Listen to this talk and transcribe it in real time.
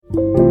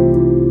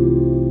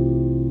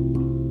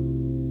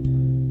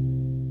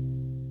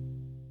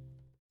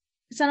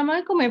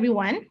Assalamualaikum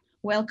everyone.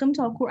 Welcome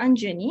to our Quran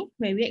journey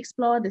where we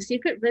explore the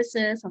sacred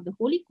verses of the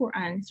Holy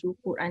Quran through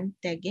Quran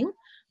tagging,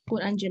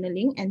 Quran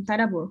journaling and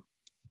tadabbur.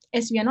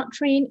 As we are not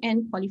trained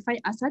and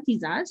qualified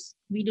asatizas,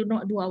 we do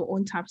not do our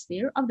own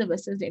tafsir of the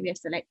verses that we have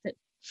selected.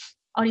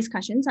 Our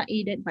discussions are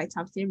aided by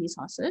tafsir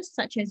resources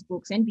such as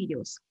books and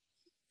videos.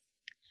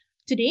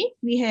 Today,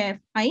 we have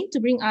Ain to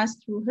bring us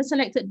through her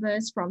selected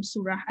verse from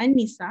Surah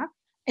An-Nisa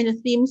and the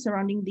theme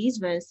surrounding these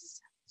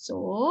verses.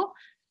 So,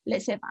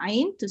 let's have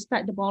Ain to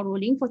start the ball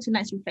rolling for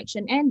tonight's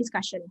reflection and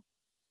discussion.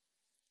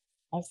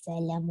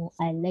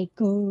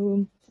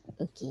 Assalamualaikum.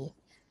 Okay.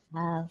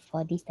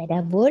 For this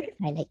tadabbur,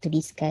 I like to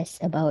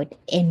discuss about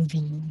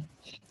envy,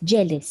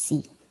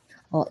 jealousy,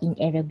 or in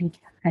Arabic,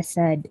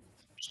 hasad.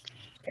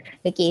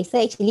 Okay,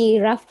 so actually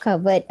Raf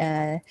covered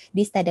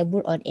this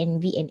tadabbur on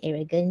envy and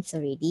arrogance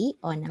already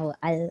on our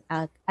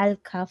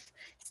Al-Kaf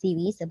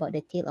series about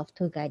the tale of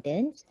two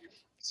gardens.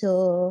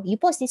 So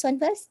you pause this one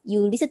first,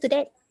 you listen to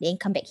that,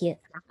 then come back here.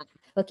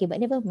 Okay,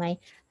 but never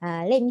mind.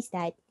 Let me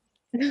start.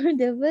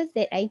 The verse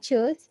that I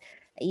chose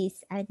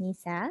is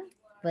An-Nisa,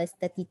 verse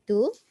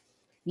 32,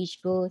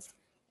 which goes,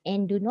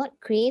 "And do not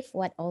crave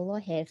what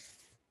Allah have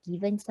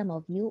given some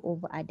of you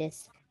over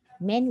others.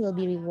 Men will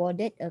be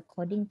rewarded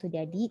according to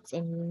their deeds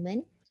and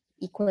women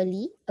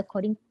equally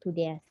according to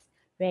theirs.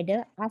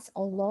 Rather, ask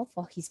Allah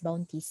for His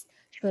bounties.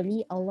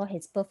 Surely Allah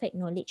has perfect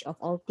knowledge of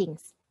all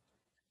things."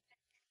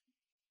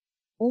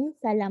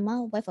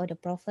 Salama, wife of the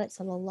Prophet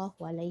sallallahu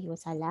alaihi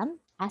wasallam,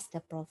 asked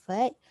the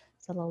Prophet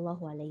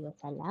sallallahu alaihi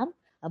wasallam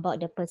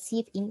about the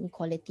perceived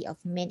inequality of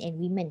men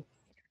and women.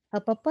 Her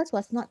purpose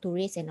was not to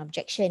raise an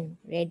objection,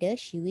 rather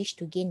she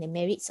wished to gain the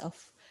merits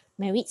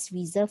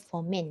reserved for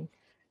men.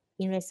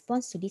 In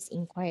response to this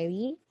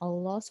inquiry,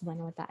 Allah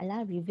subhanahu wa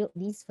ta'ala revealed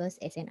this verse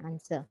as an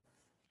answer.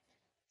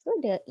 So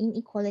the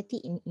inequality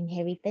in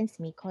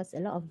inheritance may cause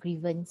a lot of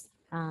grievance.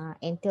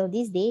 Until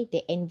this day,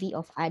 the envy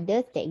of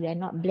others that we are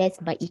not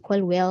blessed by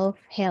equal wealth,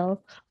 health,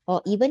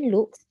 or even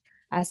looks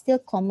are still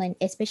common,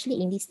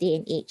 especially in this day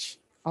and age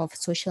of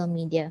social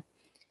media.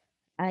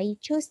 I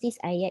chose this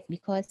ayat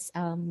because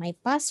my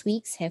past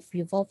weeks have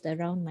revolved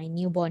around my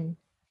newborn.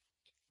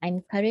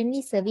 I'm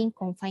currently serving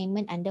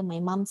confinement under my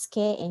mom's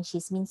care, and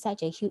she's been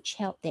such a huge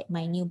help that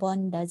my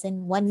newborn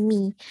doesn't want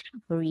me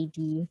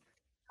already.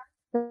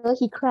 So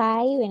he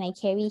cry when I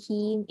carry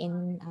him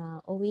and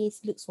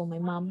always looks for my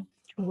mom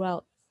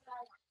throughout.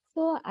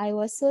 So I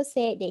was so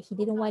sad that he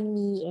didn't want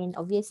me, and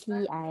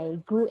obviously I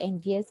grew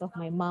envious of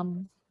my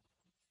mom.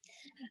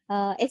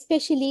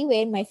 Especially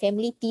when my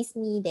family teased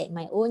me that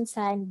my own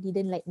son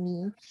didn't like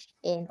me,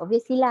 and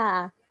obviously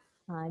lah,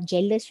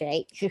 jealous,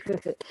 right?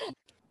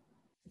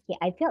 Okay,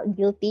 I felt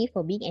guilty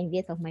for being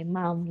envious of my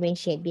mom when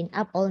she had been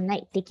up all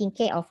night taking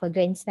care of her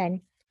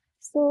grandson.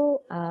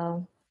 So,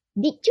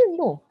 did you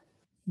know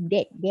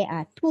that there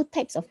are two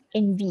types of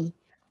envy?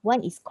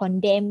 One is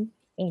condemned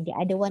and the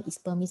other one is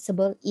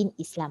permissible in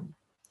Islam.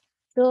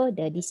 So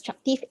the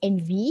destructive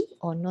envy,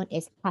 or known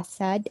as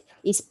hasad,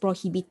 is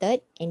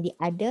prohibited, and the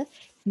other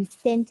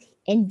instant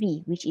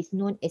envy, which is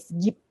known as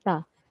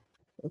gipta.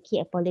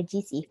 Okay,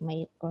 apologies if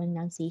my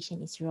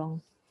pronunciation is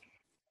wrong.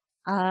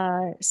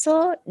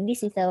 So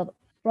this is a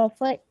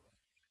Prophet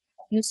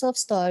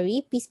Yusuf's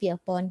story, peace be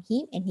upon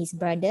him and his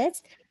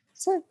brothers.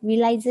 So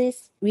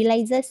realizes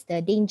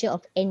the danger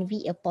of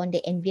envy upon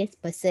the envious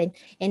person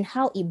and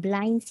how it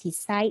blinds his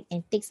sight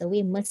and takes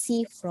away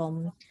mercy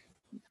from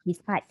his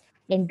heart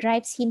and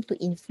drives him to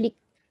inflict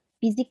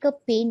physical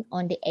pain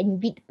on the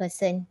envied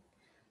person.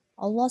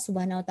 Allah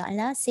subhanahu wa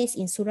ta'ala says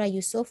in Surah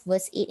Yusuf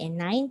verse 8 and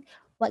 9,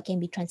 what can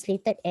be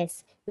translated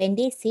as, when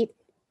they said,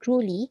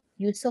 truly,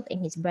 Yusuf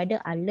and his brother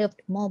are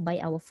loved more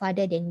by our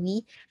father than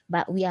we,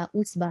 but we are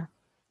usbah.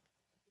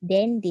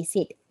 Then they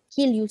said,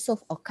 kill Yusuf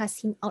or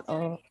cast him out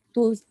or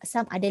to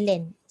some other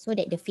land so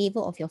that the favor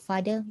of your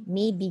father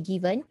may be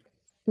given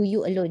to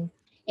you alone.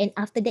 And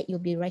after that, you'll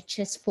be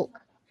righteous folk.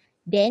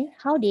 Then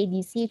how they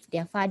deceived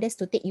their fathers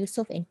to take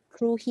Yusuf and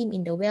threw him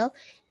in the well.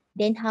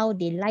 Then how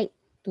they lied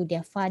to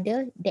their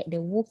father that the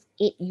wolf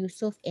ate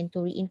Yusuf, and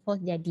to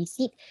reinforce their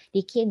deceit,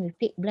 they came with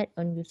fake blood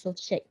on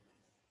Yusuf's shirt.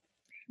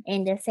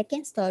 And the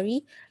second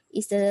story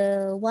is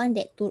the one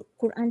that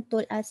Quran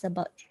told us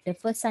about the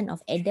first son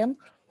of Adam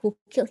who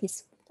killed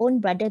his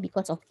own brother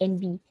because of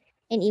envy.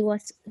 And it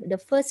was the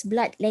first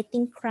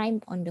bloodletting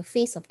crime on the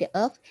face of the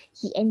earth.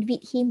 He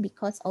envied him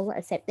because Allah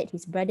accepted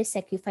his brother's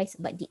sacrifice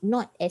but did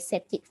not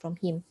accept it from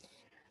him.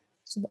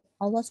 So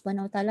Allah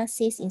subhanahu wa ta'ala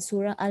says in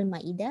Surah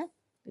Al-Ma'idah,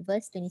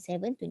 verse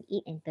 27,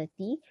 28 and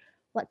 30,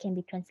 what can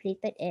be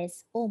translated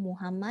as, O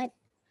Muhammad,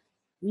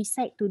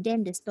 recite to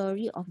them the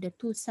story of the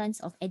two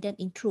sons of Adam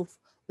in truth.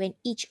 When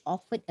each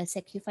offered a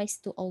sacrifice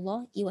to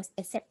Allah, it was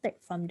accepted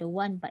from the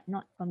one but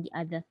not from the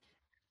other.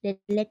 The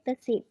latter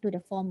said to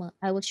the former,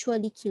 I will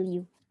surely kill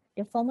you.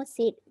 The former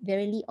said,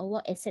 verily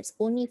Allah accepts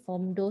only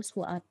from those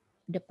who are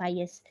the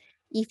pious.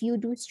 If you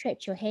do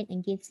stretch your hand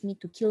against me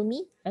to kill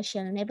me, I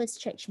shall never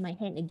stretch my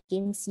hand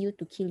against you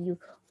to kill you,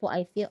 for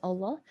I fear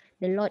Allah,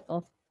 the Lord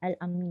of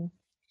Al-Amin.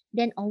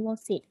 Then Allah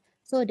said,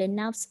 so the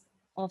nafs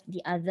of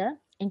the other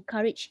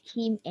encouraged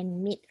him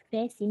and made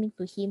fair seeming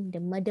to him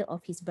the murder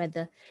of his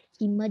brother.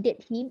 He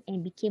murdered him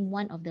and became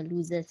one of the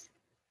losers.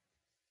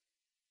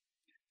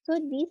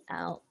 So these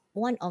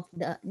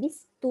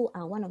two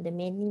are one of the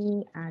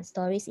many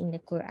stories in the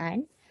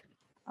Quran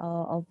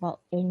about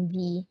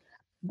envy.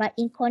 But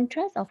in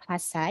contrast of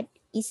hasad,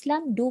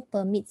 Islam do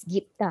permits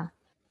gipta,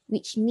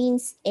 which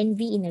means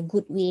envy in a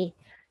good way,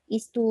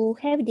 is to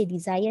have the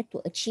desire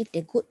to achieve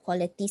the good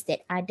qualities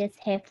that others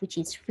have, which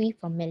is free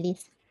from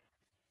malice.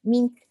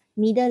 Means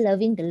neither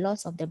loving the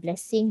loss of the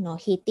blessing nor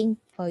hating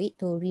for it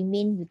to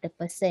remain with the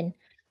person,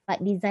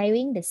 but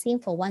desiring the same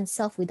for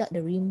oneself without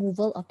the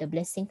removal of the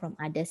blessing from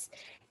others.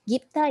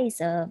 Gipta is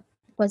a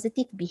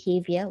positive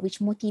behavior which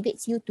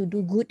motivates you to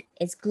do good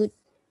as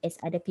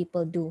other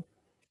people do.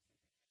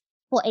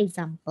 For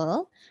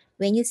example,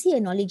 when you see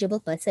a knowledgeable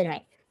person,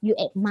 right, you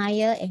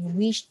admire and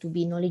wish to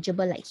be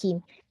knowledgeable like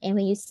him. And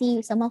when you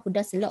see someone who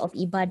does a lot of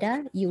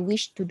ibadah, you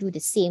wish to do the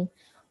same.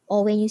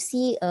 Or when you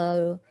see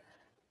a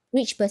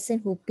rich person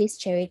who pays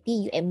charity,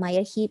 you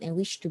admire him and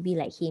wish to be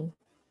like him.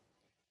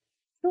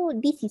 So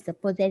this is a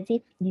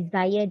possessive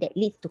desire that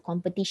leads to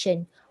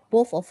competition,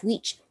 both of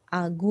which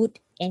are good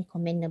and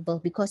commendable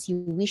because you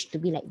wish to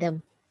be like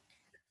them.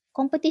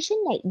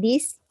 Competition like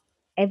this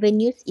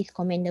avenues is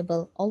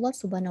commendable. Allah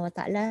Subhanahu Wa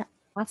Taala,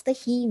 after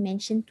He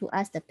mentioned to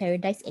us the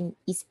paradise and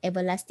its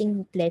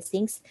everlasting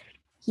blessings,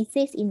 He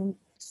says in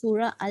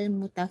Surah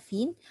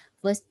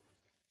verse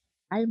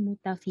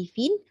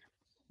Al-Mutafifin,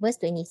 verse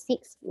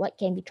 26, what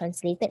can be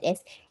translated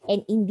as,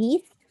 and in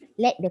this,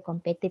 let the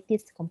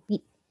competitors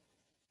compete.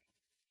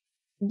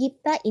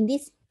 Gipta in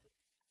this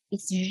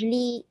is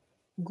usually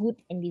good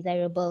and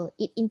desirable.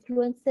 It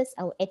influences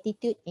our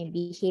attitude and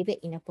behavior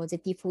in a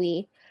positive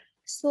way.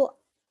 So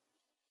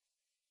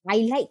I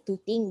like to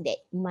think that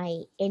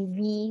my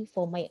envy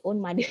for my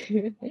own mother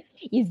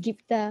is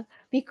Gipta,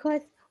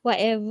 because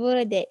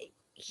whatever that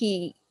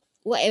he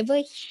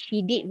whatever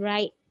she did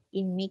right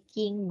in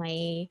making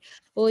my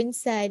own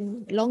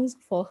son longs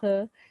for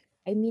her.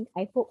 I mean,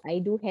 I hope I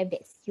do have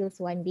that skills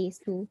one day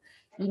too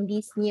in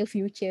this near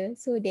future,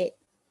 so that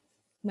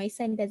my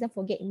son doesn't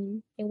forget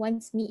me and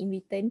wants me in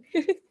return.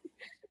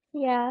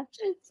 Yeah.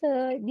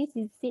 So this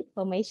is it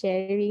for my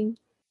sharing.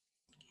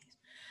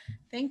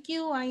 Thank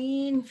you,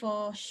 Ain,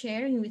 for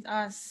sharing with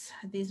us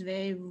this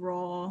very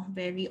raw,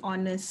 very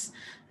honest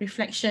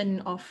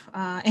reflection of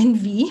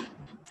envy.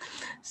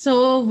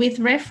 So, with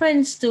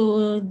reference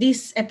to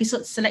this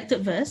episode's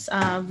selected verse,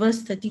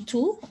 verse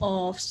 32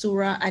 of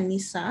Surah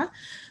An-Nisa,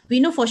 we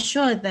know for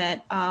sure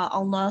that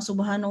Allah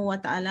Subhanahu wa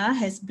Taala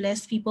has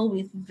blessed people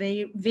with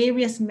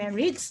various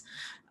merits,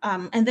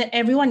 and that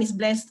everyone is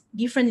blessed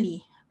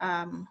differently,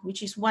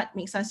 which is what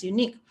makes us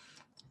unique.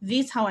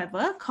 This,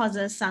 however,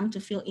 causes some to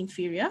feel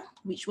inferior,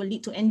 which will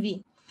lead to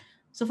envy.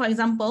 So, for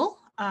example,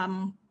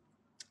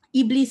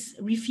 Iblis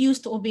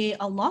refused to obey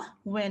Allah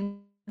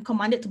when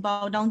commanded to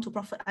bow down to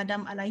Prophet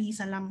Adam alaihi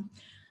salam.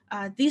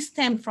 This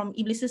stemmed from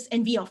Iblis's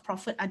envy of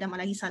Prophet Adam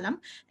alaihi salam,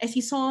 as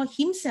he saw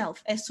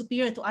himself as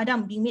superior to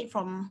Adam being made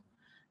from,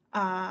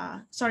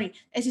 as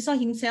he saw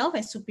himself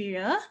as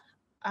superior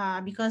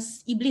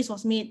because Iblis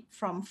was made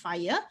from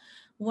fire,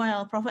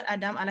 while Prophet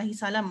Adam alaihi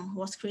salam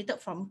was created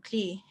from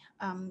clay.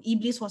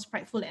 Iblis was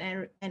prideful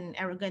and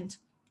arrogant.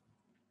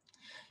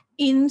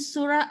 In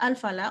Surah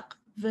Al-Falaq,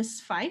 verse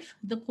 5,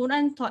 the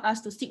Quran taught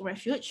us to seek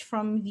refuge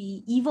from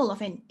the evil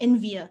of an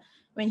envier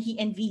when he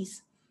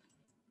envies.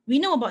 We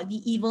know about the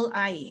evil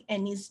eye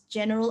and its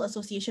general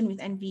association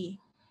with envy.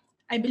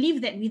 I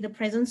believe that with the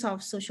presence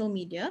of social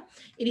media,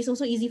 it is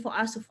also easy for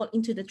us to fall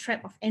into the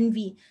trap of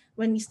envy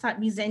when we start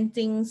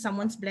resenting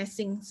someone's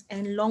blessings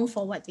and long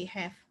for what they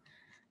have.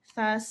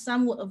 Thus,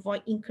 some will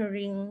avoid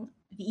incurring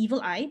the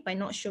evil eye by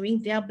not showing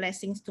their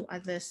blessings to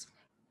others.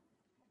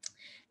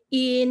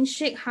 In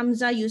Sheikh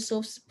Hamza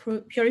Yusuf's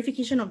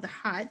Purification of the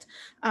Heart,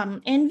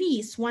 envy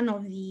is one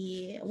of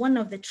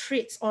the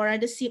traits or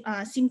other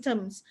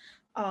symptoms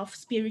of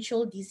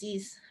spiritual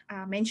disease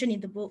mentioned in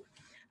the book.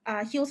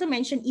 He also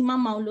mentioned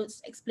Imam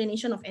Maulud's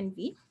explanation of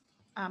envy,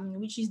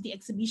 which is the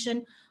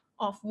exhibition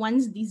of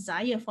one's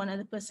desire for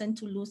another person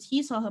to lose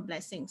his or her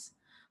blessings.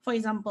 For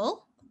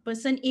example,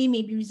 person A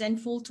may be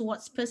resentful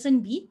towards person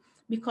B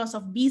because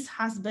of B's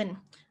husband,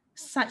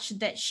 such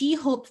that she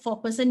hoped for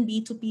person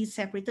B to be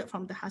separated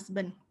from the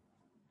husband.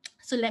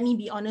 So let me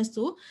be honest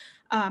too.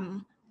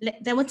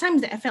 There were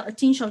times that I felt a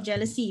tinge of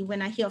jealousy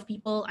when I hear of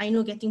people I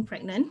know getting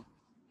pregnant,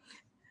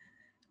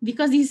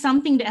 because this is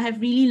something that I have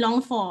really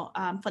longed for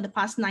the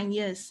past 9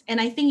 years.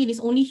 And I think it is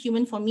only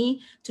human for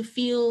me to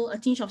feel a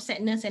tinge of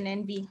sadness and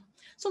envy.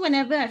 So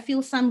whenever I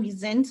feel some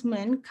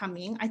resentment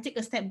coming, I take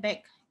a step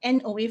back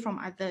and away from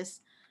others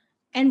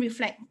and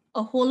reflect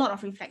a whole lot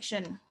of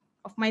reflection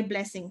of my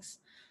blessings,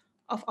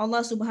 of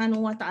Allah Subhanahu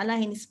wa Ta'ala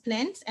and His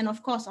plans, and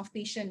of course of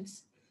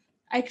patience.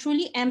 I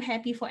truly am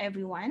happy for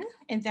everyone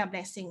and their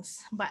blessings,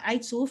 but I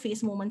too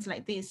face moments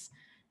like this.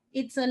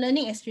 It's a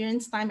learning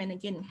experience time and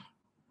again.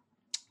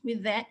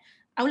 With that,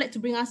 I would like to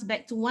bring us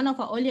back to one of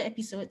our earlier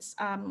episodes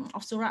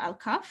of Surah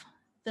Al-Kahf,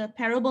 the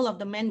parable of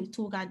the man with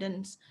two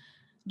gardens.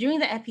 During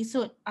the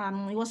episode,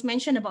 it was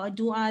mentioned about a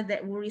dua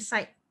that we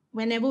recite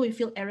whenever we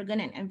feel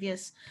arrogant and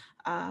envious.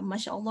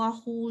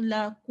 Masha'Allahu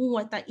la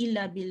quwwata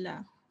illa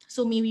billah.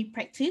 So may we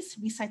practice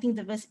reciting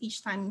the verse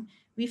each time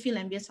we feel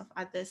envious of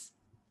others.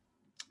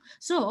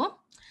 So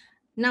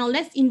now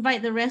let's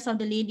invite the rest of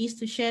the ladies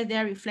to share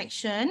their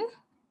reflection.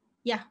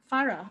 Yeah,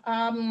 Farah.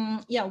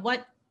 Yeah,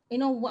 what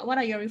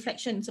are your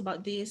reflections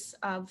about this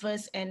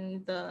verse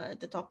and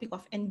the topic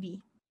of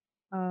envy?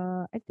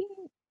 I think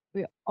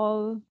we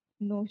all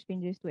know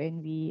strangers to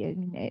envy. I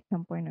mean, at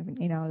some point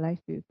in our life,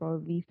 we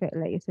probably felt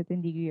like a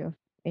certain degree of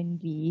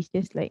envy. It's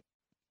just like,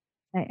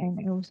 and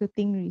I also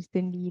think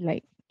recently,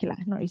 like, okay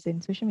lah, not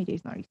recent. Social media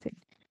is not recent.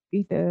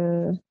 With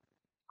the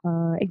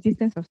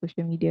existence of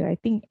social media, I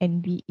think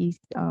envy is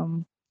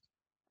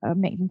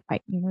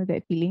magnified. You know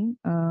that feeling.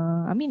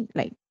 I mean,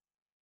 like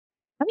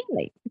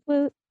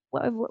people,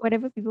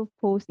 whatever people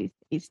post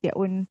is their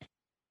own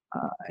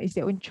it's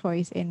their own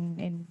choice,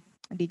 and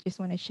they just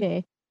want to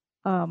share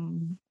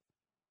um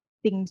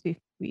things with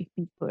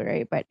people,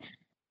 right? But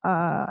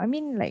I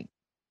mean, like,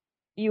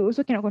 you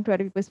also cannot control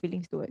other people's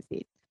feelings towards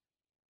it.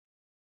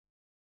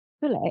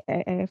 So like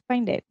I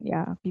find that,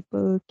 yeah,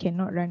 people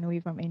cannot run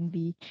away from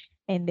envy.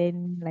 And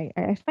then like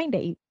I find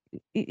that it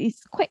is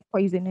quite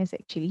poisonous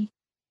actually,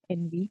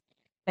 envy.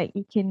 Like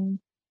it can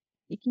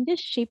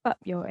just shape up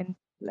your, and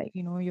like,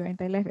 your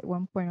entire life at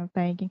one point of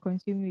time. It can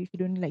consume you if you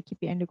don't like keep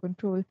it under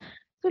control.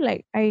 So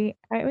like I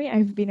mean,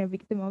 I've been a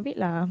victim of it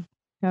lah,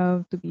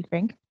 to be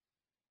frank.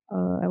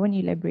 I won't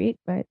elaborate,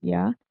 but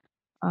yeah.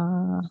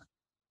 uh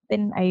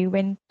then I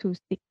went to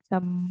seek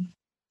some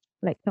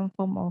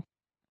form of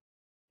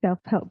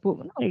self-help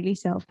book. Not really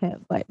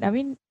self-help, but I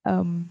mean,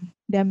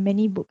 there are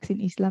many books in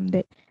Islam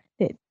that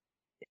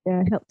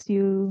helps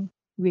you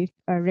with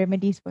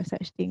remedies for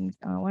such things.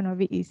 One of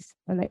it is,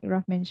 like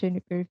Raf mentioned,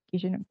 the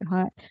purification of the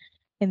heart.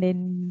 And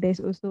then there's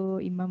also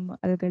Imam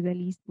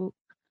Al-Ghazali's book,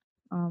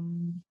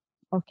 um,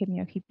 Alchemy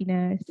of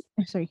Happiness.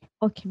 Sorry,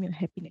 Alchemy of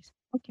Happiness.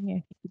 Alchemy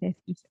of Happiness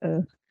is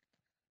a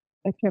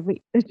travel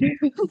a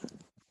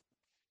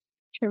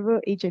travel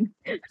agent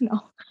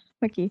now.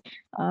 Okay.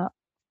 Uh,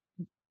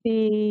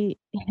 they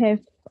have,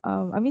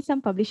 I mean,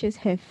 some publishers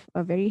have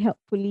very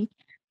helpfully,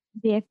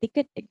 they have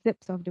taken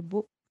excerpts of the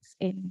books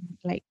and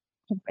like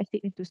compressed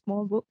it into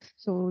small books.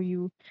 So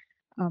you,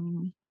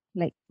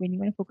 like, when you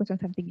want to focus on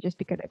something, you just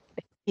pick up a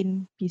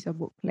thin piece of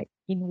book. Like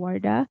in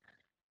Wardah,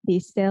 they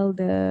sell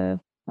the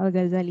Al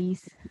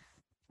Ghazali's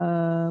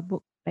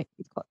book, like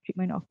it's called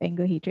Treatment of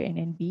Anger, Hatred, and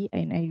Envy,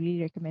 and I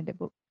really recommend the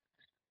book.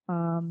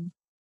 Um,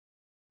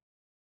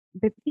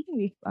 the thing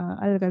with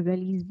Al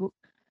Ghazali's book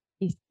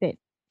is that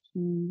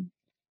he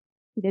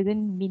he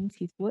doesn't mince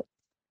his words.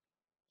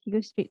 He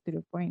goes straight to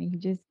the point, and he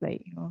just,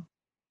 like,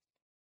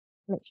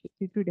 like, hits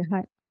you through the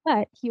heart.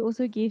 But he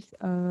also gives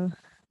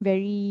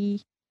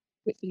very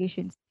good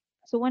solutions.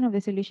 So one of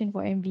the solution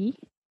for envy,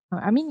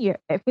 I mean, you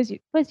at first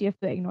you have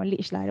to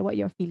acknowledge lah what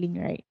you're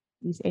feeling, right?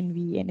 Is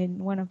envy. And then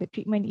one of the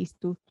treatment is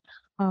to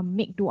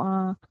make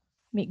dua,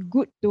 make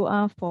good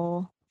dua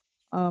for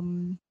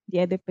the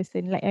other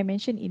person. Like I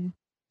mentioned in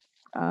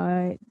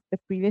the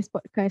previous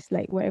podcast,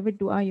 like whatever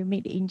dua you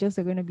make, the angels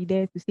are gonna be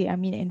there to say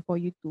amin and for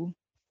you too.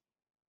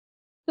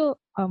 So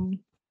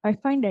I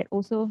find that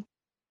also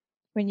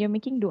when you're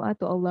making dua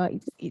to Allah,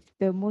 it's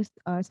the most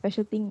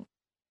special thing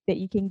that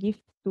you can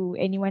give to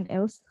anyone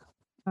else,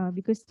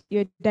 because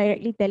you're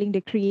directly telling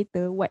the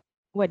creator what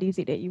is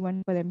it that you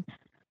want for them.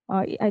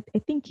 I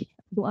think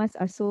duas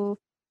are so,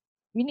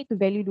 we need to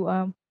value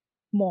dua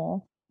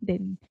more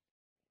than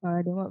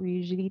what we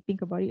usually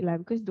think about it lah,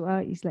 because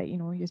dua is like,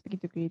 you're speaking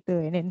to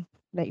creator, and then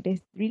like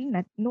there's really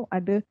no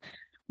other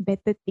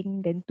better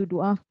thing than to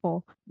dua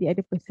for the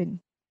other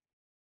person.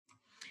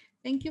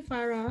 Thank you,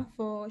 Farah,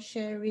 for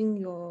sharing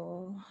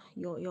your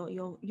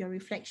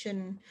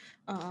reflection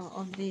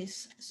of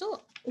this.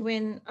 So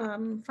when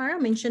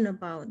Farah mentioned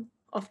about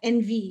of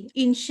envy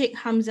in Sheikh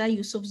Hamza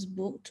Yusuf's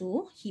book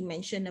too, he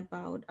mentioned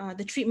about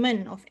the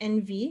treatment of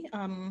envy.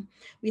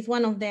 With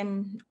one of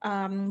them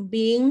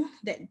being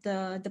that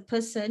the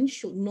person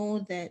should know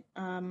that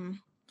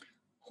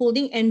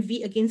holding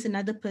envy against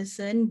another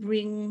person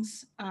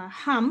brings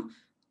harm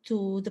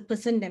to the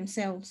person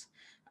themselves.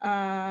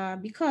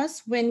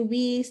 Because when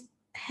we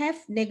have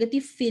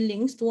negative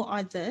feelings toward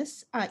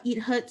others, it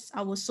hurts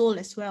our soul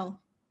as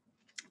well.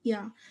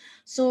 Yeah,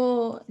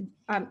 so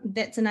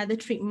that's another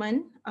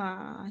treatment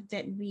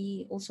that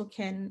we also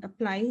can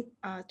apply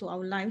to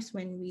our lives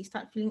when we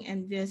start feeling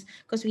envious,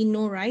 because we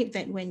know, right,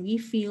 that when we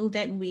feel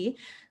that way,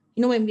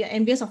 when we are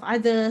envious of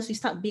others, we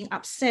start being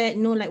upset,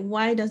 like,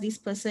 why does this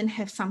person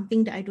have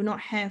something that I do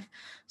not have?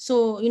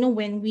 So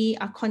when we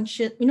are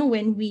conscious,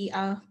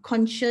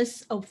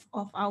 of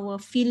our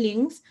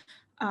feelings,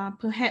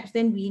 perhaps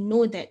then we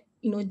know that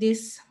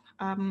this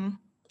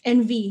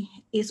envy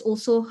is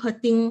also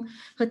hurting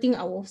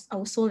our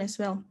soul as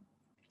well.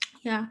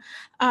 Yeah.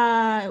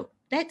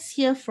 Let's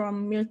hear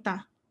from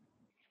Mirta.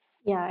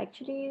 Yeah,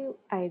 actually,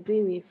 I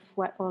agree with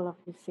what all of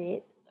you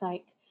said.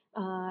 Like,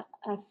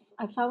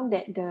 I found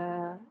that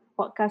the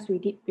podcast we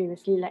did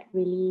previously like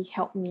really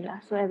helped me lah.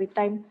 So every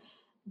time,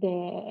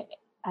 there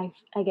I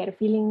get a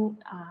feeling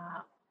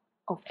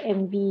of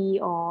envy,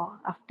 or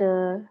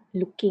after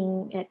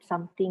looking at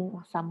something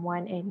or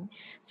someone and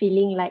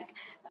feeling like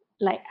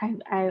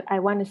I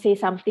want to say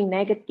something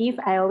negative,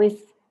 I always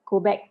go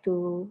back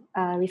to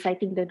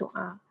reciting the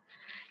doa.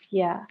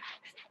 Yeah.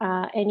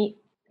 And it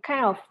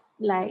kind of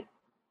like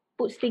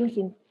puts things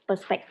in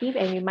perspective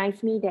and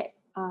reminds me that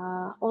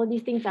all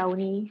these things are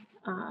only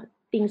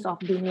things of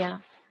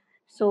dunya.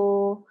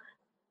 So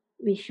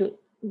we should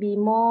be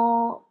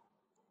more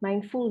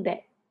mindful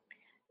that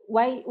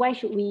why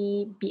should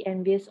we be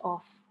envious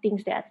of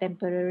things that are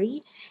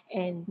temporary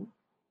and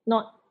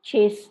not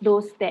chase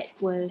those that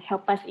will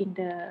help us in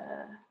the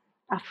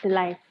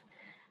afterlife.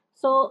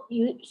 So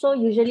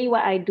usually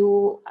what I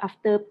do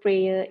after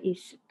prayer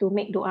is to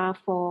make dua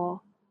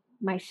for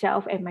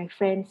myself and my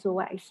friends. So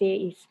what I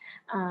say is,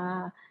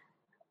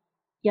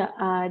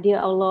 dear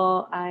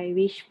Allah, I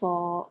wish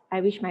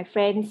my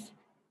friends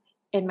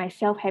and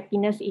myself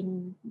happiness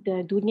in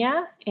the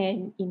dunya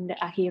and in the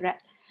akhirat.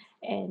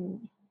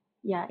 And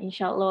yeah,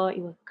 inshallah, it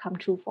will come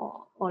true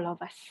for all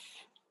of us.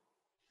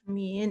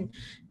 Amin.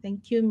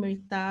 Thank you,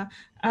 Marita.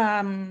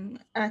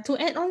 To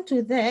add on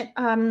to that,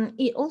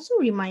 it also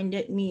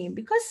reminded me,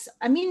 because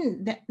I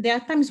mean, there are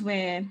times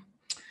where,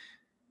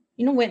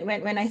 you know,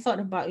 when I thought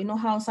about, you know,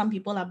 how some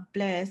people are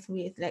blessed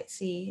with, let's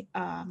say,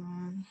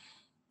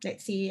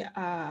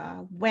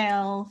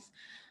 wealth,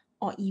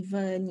 or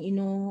even, you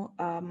know,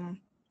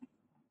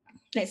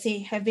 let's say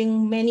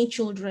having many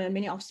children,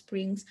 many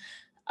offsprings.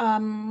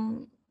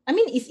 I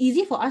mean, it's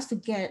easy for us to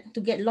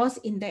get lost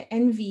in the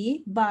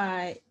envy,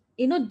 but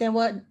you know, there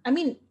were, I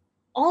mean,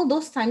 all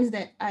those times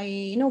that I,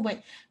 you know,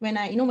 when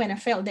I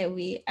felt that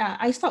way,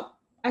 I stopped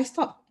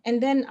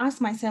and then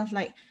asked myself,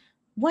 like,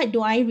 what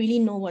do I really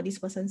know about this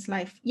person's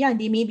life? Yeah,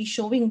 they may be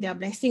showing their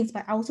blessings,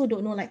 but I also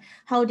don't know, like,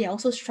 how they're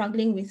also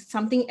struggling with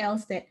something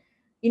else that,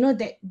 you know,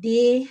 that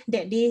they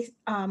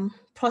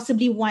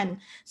possibly want.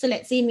 So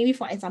let's say, maybe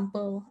for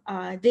example,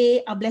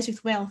 they are blessed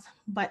with wealth,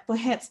 but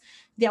perhaps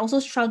they're also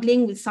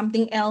struggling with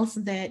something else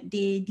that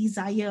they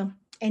desire,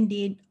 and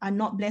they are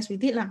not blessed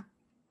with it lah.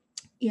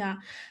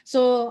 Yeah.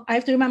 So I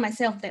have to remind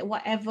myself that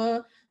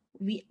whatever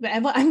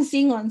I'm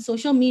seeing on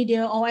social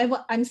media, or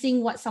whatever I'm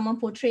seeing what someone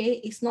portray,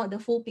 is not the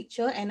full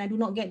picture, and I do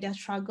not get their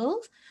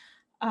struggles.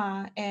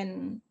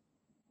 And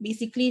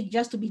basically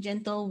just to be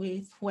gentle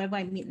with whoever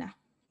I meet lah.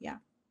 Yeah.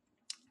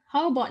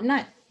 How about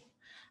Nat?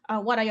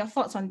 What are your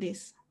thoughts on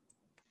this?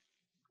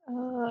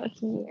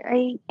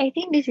 Okay. I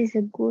think this is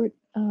a good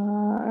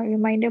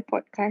reminder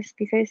podcast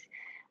because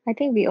I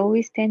think we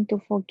always tend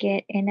to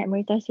forget, and like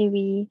Marita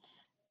say,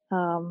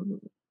 um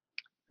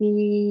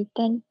we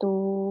tend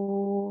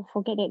to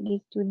forget that this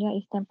dunya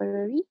is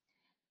temporary.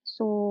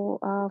 So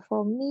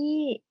for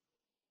me,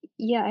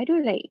 yeah, I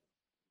do like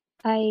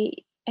I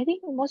I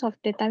think most of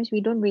the times we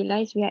don't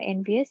realize we are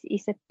envious.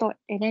 It's a thought,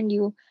 and then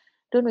you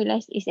don't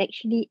realize it's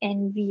actually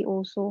envy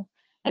also.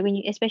 Like when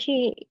you,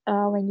 especially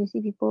when you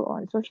see people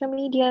on social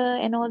media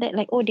and all that,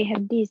 like, oh, they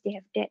have this, they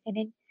have that, and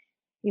then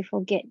you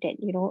forget that,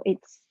 you know,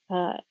 it's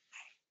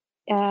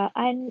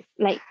and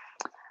like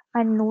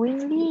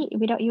unknowingly,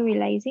 without you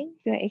realizing,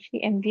 you are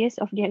actually envious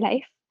of their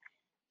life.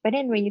 But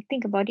then when you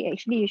think about it,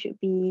 actually you should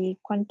be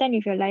content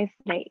with your life.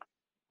 Like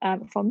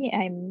for me,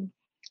 I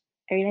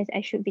realize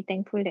I should be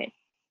thankful that,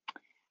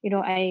 you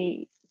know,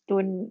 I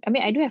mean,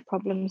 I do have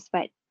problems,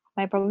 but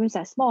my problems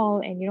are small,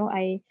 and you know,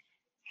 I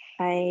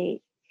I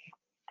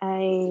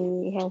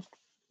have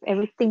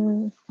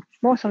everything,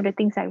 most of the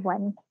things I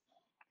want.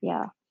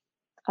 Yeah.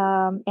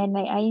 And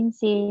like Ain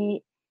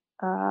say,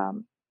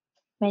 um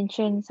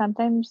mentioned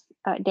sometimes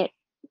that,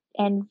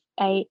 and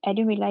I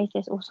didn't realize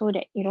there's also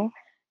that, you know,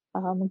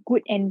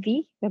 good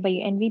envy, whereby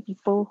you envy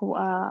people who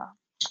are,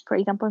 for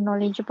example,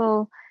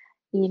 knowledgeable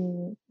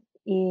in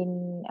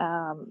in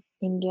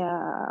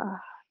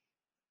their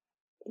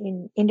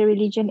in the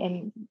religion,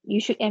 and you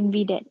should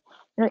envy that,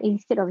 you know,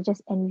 instead of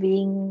just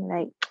envying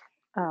like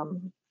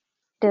um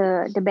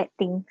the bad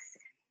things.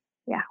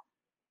 Yeah.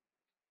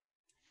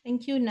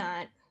 Thank you,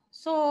 Nat.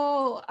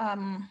 So,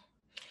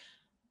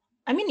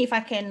 I mean, if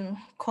I can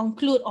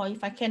conclude, or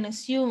if I can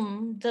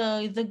assume,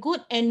 the good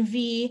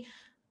envy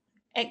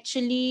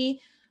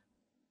actually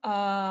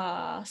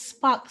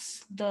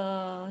sparks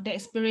the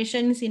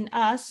aspirations in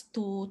us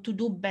to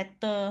do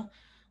better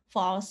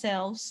for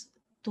ourselves,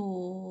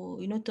 to,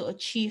 you know, to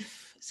achieve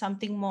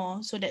something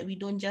more, so that we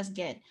don't just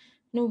get,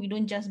 you know, we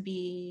don't just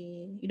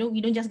be, you know,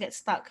 we don't just get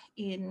stuck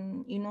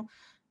in, you know,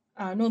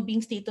 no,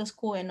 being status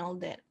quo and all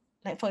that.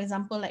 Like, for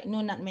example, like, you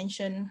know, Nat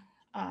mentioned,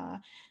 uh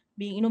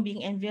being, you know,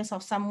 being envious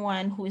of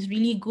someone who is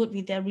really good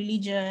with their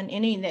religion, you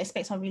know, in the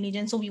aspects of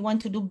religion, so we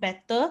want to do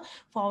better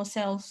for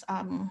ourselves.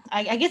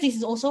 I guess this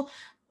is also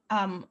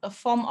a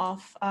form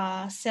of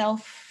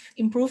self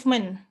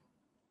improvement.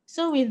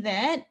 So with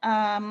that,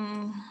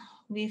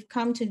 we've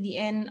come to the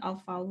end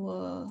of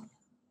our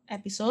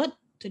episode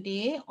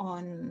today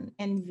on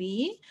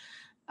envy.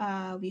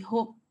 We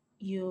hope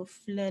you've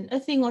learned a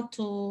thing or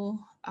two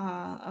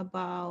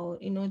about,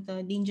 you know,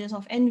 the dangers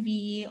of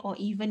envy, or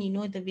even, you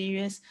know, the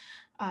various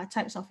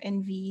types of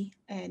envy,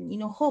 and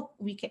hope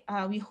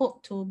we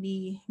hope to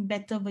be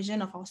better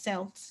version of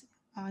ourselves,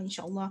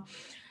 inshallah.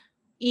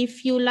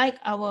 If you like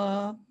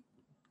our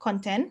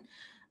content,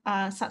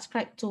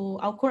 subscribe to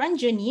our Quran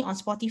Journey on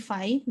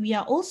Spotify. We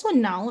are also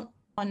now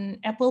on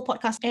Apple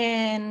Podcast,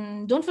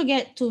 and don't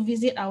forget to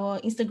visit our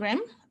Instagram,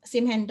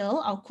 same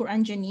handle, our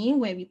Quran Journey,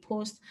 where we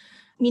post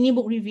mini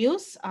book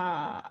reviews,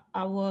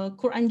 our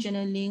Quran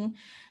journaling,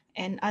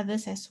 and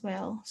others as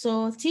well.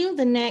 So till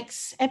the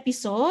next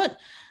episode,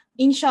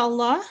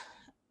 inshallah,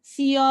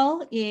 see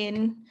y'all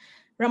in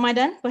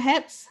Ramadan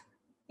perhaps.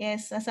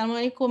 Yes,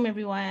 Assalamualaikum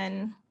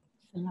everyone.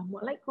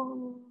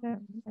 Assalamualaikum.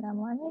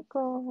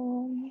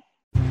 Assalamualaikum.